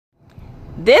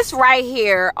This right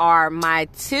here are my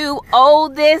two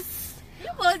oldest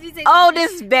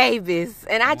babies.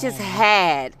 And I just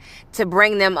had to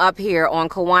bring them up here on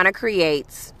Kawana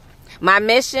Creates. My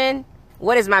mission,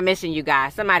 what is my mission, you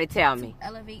guys? Somebody tell me.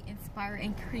 Elevate, inspire,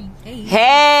 and create.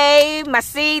 Hey,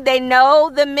 they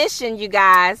know the mission, you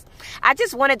guys. I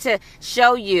just wanted to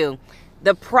show you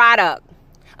the product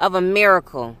of a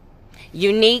miracle.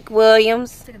 Unique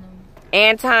Williams,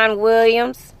 Anton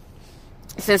Williams,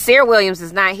 Sincere Williams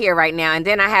is not here right now. And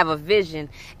then I have a Vision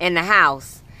in the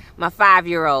house, my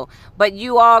 5-year-old. But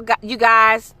you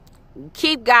guys,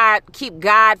 keep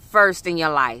God first in your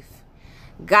life.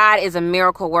 God is a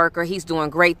miracle worker. He's doing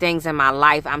great things in my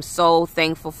life. I'm so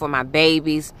thankful for my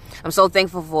babies. I'm so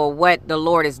thankful for what the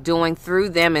Lord is doing through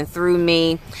them and through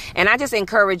me. And I just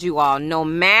encourage you all, no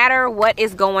matter what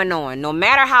is going on, no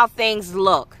matter how things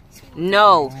look,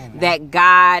 know that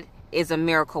God is a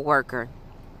miracle worker.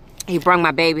 He brought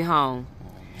my baby home.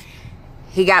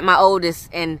 He got my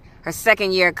oldest in her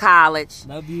 2nd year of college.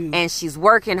 Love you. And she's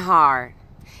working hard.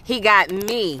 He got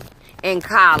me in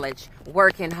college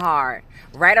working hard,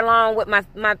 right along with my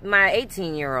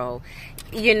 18-year-old.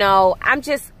 You know, I'm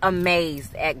just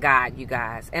amazed at God, you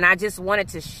guys. And I just wanted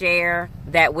to share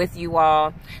that with you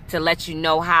all to let you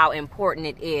know how important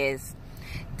it is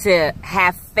to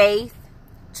have faith,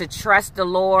 to trust the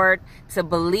Lord, to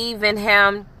believe in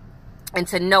Him, and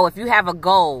to know if you have a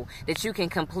goal that you can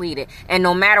complete it. And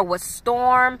no matter what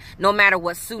storm, no matter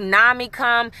what tsunami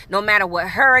come, no matter what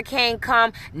hurricane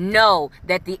come, know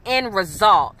that the end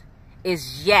result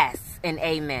is yes and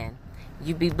amen.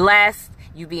 You be blessed.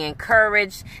 You be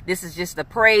encouraged. This is just the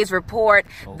praise report,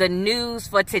 the news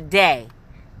for today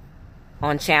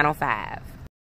on Channel 5.